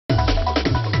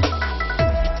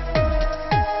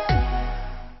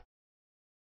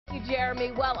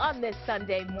me. Well, on this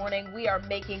Sunday morning, we are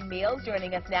making meals.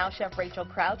 Joining us now, Chef Rachel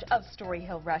Crouch of Story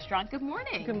Hill Restaurant. Good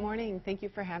morning. Good morning. Thank you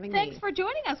for having me. Thanks for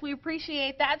joining us. We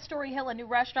appreciate that. Story Hill, a new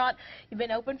restaurant. You've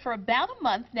been open for about a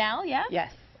month now, yeah?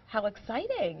 Yes. How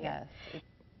exciting. Yes.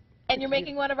 And you're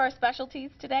making one of our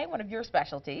specialties today, one of your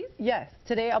specialties. Yes.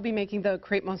 Today I'll be making the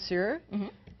crepe monsieur.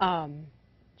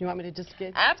 Do you want me to just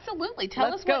get... Absolutely.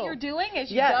 Tell us what you're doing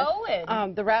as you go.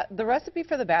 And the recipe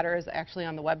for the batter is actually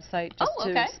on the website just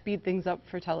to speed things up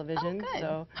for television.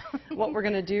 So what we're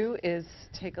going to do is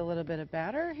take a little bit of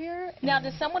batter here. Now,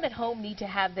 does someone at home need to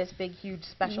have this big, huge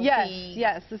specialty?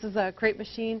 Yes. This is a crepe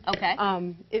machine. Okay.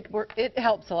 It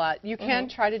helps a lot. You can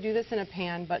try to do this in a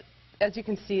pan, but as you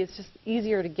can see, it's just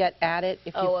easier to get at it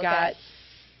if you've got...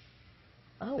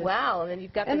 Oh, wow. And then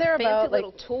you've got this fancy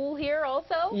little tool here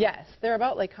also? Yes. They're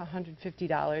about like $150.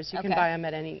 You can buy them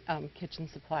at any kitchen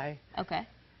supply place.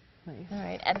 All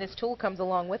right. And this tool comes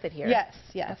along with it here? Yes.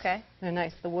 Okay. They're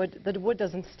nice. The wood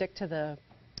doesn't stick to the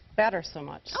batter so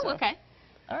much. Oh, okay.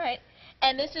 All right.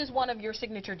 And this is one of your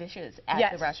signature dishes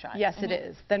at the restaurant? Yes, it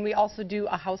is. Then we also do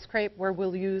a house crepe where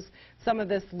we'll use some of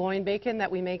this loin bacon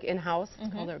that we make in-house.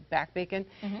 It's called our back bacon.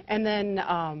 And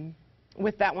then...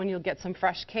 with that one, you'll get some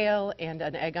fresh kale and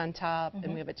an egg on top,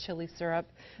 and we have a chili syrup.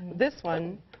 This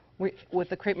one, with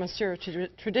the crepe monsieur,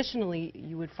 traditionally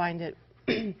you would find it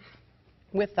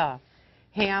with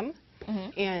ham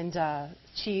and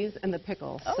cheese and the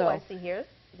pickles. Oh, so I see here.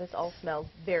 This all smells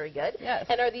very good. Yes.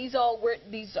 And are these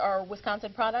these are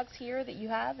Wisconsin products here that you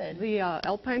have? And the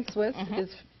Alpine Swiss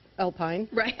is Alpine.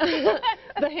 Right.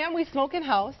 The ham we smoke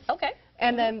in-house. Okay.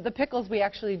 And then the pickles we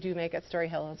actually do make at Story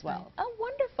Hill as well. Oh,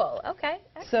 wonderful. Okay.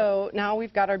 Excellent. So now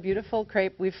we've got our beautiful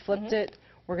crepe. We've flipped it.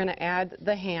 We're going to add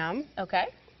the ham. Okay.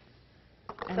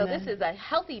 And so this is a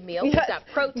healthy meal. We've got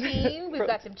protein. We've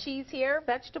got some cheese here.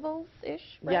 Vegetables-ish,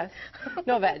 right? Yes.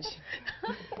 No veg.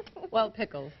 Well,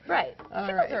 pickles. Right.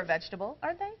 Pickles are a vegetable,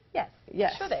 aren't they? Yes.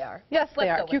 Yes. Sure they are. Yes, they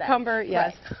are. Cucumber,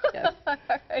 yes. Yes. All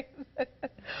right.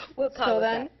 So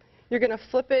then you're going to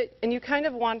flip it, and you kind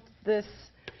of want this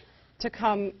to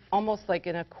come almost like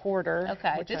in a quarter.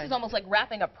 Okay, this is almost like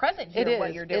wrapping a present here,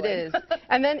 what you're doing. It is.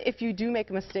 And then if you do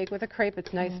make a mistake with a crepe,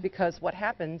 it's nice because what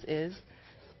happens is,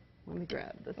 let me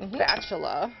grab the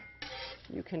spatula,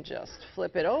 you can just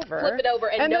flip it over. Flip it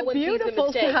over and no one sees the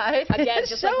mistake. Side Again,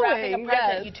 just like wrapping a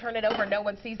present, yes. you turn it over, no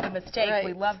one sees the mistake. Right.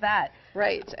 We love that.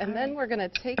 Right, and then we're going to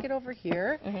take it over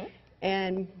here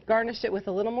and garnish it with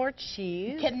a little more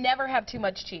cheese. Can never have too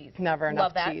much cheese. Never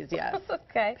enough cheese, yes.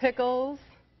 Okay. Pickles.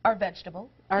 Our vegetable.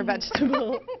 Our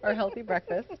vegetable, our healthy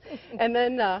breakfast. And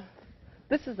then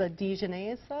this is a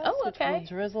Dijonnaise sauce, which we'll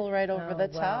drizzle right over the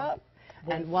top.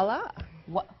 And voila.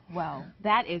 Wow,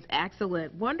 that is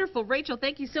excellent. Wonderful. Rachel,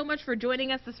 thank you so much for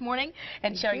joining us this morning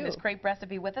and sharing this crepe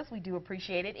recipe with us. We do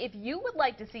appreciate it. If you would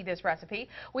like to see this recipe,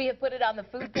 we have put it on the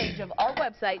food page of our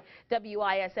website,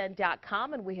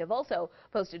 WISN.com, and we have also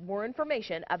posted more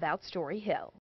information about Story Hill.